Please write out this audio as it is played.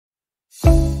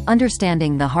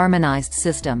Understanding the Harmonized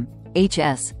System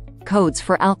 (HS) codes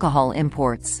for alcohol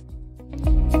imports.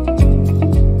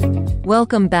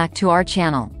 Welcome back to our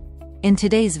channel. In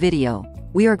today's video,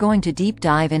 we are going to deep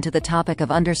dive into the topic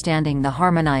of understanding the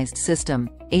Harmonized System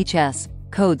 (HS)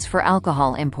 codes for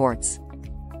alcohol imports.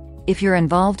 If you're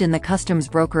involved in the customs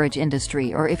brokerage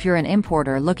industry or if you're an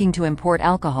importer looking to import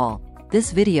alcohol,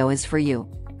 this video is for you.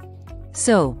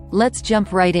 So, let's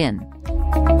jump right in.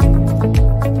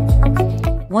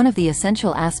 One of the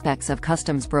essential aspects of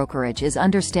customs brokerage is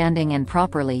understanding and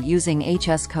properly using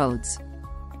HS codes.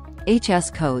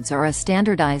 HS codes are a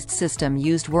standardized system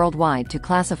used worldwide to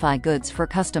classify goods for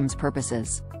customs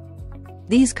purposes.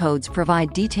 These codes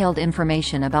provide detailed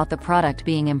information about the product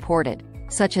being imported,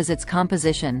 such as its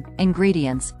composition,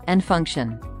 ingredients, and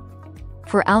function.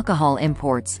 For alcohol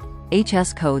imports,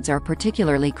 HS codes are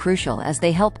particularly crucial as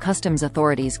they help customs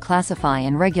authorities classify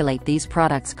and regulate these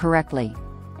products correctly.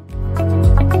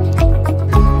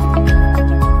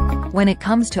 When it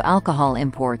comes to alcohol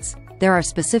imports, there are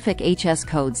specific HS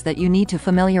codes that you need to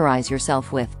familiarize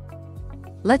yourself with.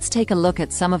 Let's take a look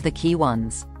at some of the key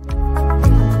ones.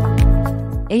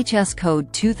 HS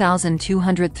Code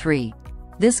 2203.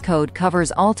 This code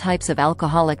covers all types of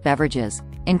alcoholic beverages,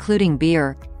 including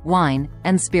beer, wine,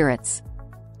 and spirits.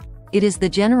 It is the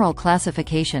general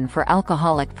classification for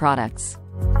alcoholic products.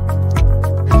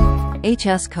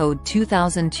 HS Code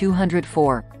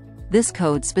 2204. This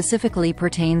code specifically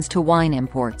pertains to wine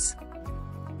imports.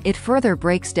 It further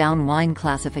breaks down wine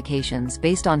classifications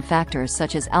based on factors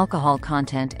such as alcohol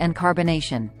content and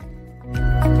carbonation.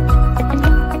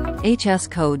 HS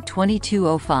Code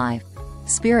 2205.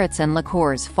 Spirits and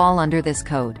liqueurs fall under this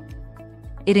code.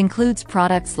 It includes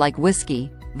products like whiskey,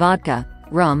 vodka,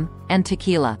 rum, and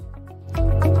tequila.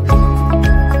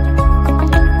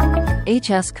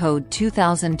 HS Code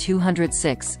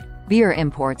 2206. Beer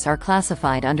imports are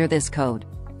classified under this code.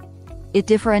 It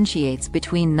differentiates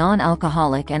between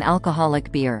non-alcoholic and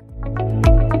alcoholic beer.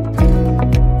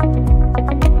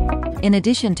 In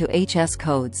addition to HS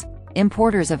codes,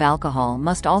 importers of alcohol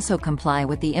must also comply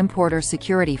with the Importer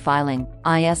Security Filing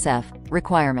 (ISF)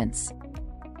 requirements.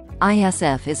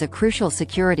 ISF is a crucial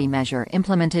security measure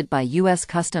implemented by U.S.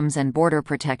 Customs and Border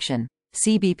Protection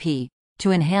 (CBP)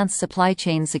 to enhance supply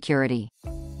chain security.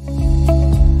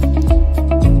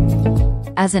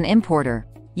 As an importer,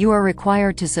 you are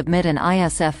required to submit an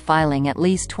ISF filing at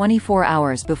least 24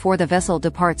 hours before the vessel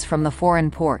departs from the foreign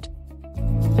port.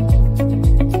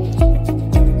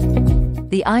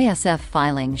 The ISF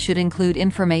filing should include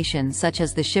information such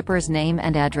as the shipper's name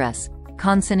and address,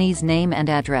 consignee's name and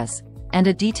address, and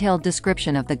a detailed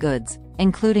description of the goods,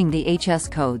 including the HS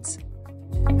codes.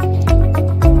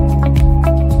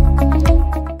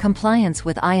 Compliance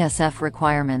with ISF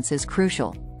requirements is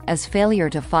crucial, as failure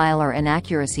to file or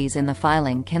inaccuracies in the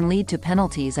filing can lead to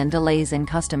penalties and delays in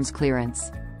customs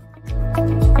clearance.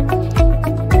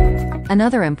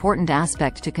 Another important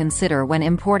aspect to consider when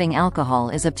importing alcohol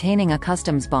is obtaining a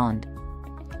customs bond.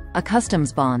 A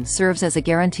customs bond serves as a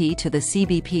guarantee to the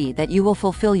CBP that you will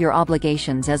fulfill your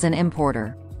obligations as an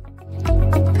importer.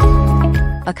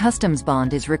 A customs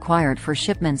bond is required for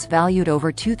shipments valued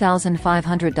over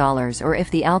 $2,500 or if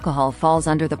the alcohol falls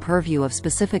under the purview of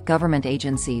specific government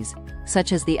agencies,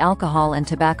 such as the Alcohol and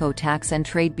Tobacco Tax and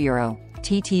Trade Bureau,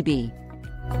 TTB.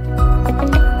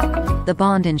 The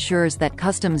bond ensures that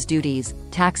customs duties,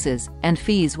 taxes, and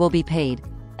fees will be paid,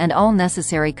 and all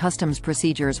necessary customs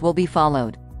procedures will be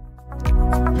followed.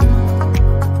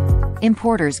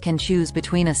 Importers can choose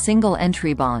between a single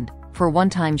entry bond, for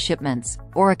one-time shipments,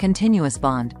 or a continuous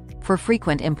bond, for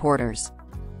frequent importers.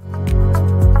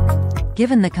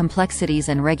 Given the complexities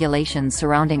and regulations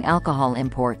surrounding alcohol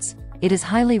imports, it is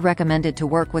highly recommended to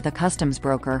work with a customs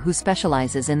broker who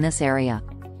specializes in this area.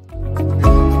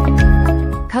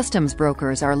 Customs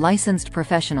brokers are licensed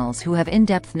professionals who have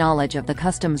in-depth knowledge of the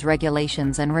customs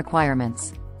regulations and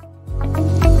requirements.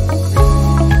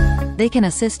 They can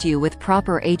assist you with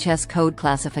proper HS code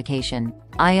classification,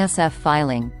 ISF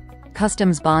filing,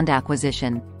 customs bond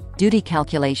acquisition, duty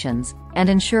calculations, and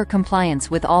ensure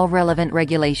compliance with all relevant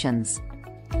regulations.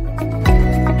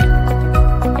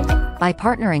 By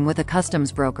partnering with a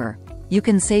customs broker, you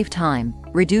can save time,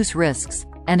 reduce risks,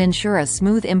 and ensure a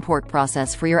smooth import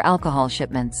process for your alcohol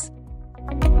shipments.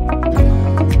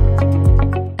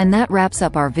 And that wraps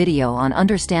up our video on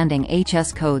understanding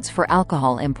HS codes for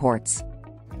alcohol imports.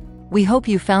 We hope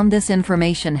you found this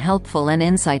information helpful and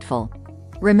insightful.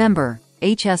 Remember,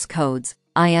 HS codes,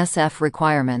 ISF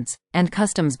requirements, and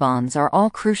customs bonds are all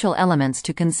crucial elements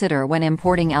to consider when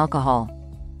importing alcohol.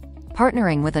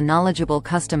 Partnering with a knowledgeable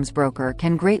customs broker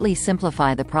can greatly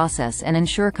simplify the process and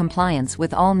ensure compliance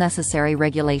with all necessary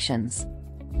regulations.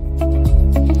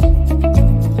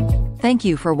 Thank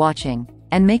you for watching,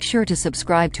 and make sure to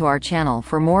subscribe to our channel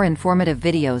for more informative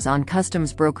videos on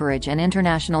customs brokerage and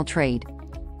international trade.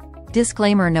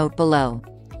 Disclaimer note below.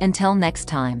 Until next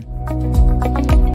time.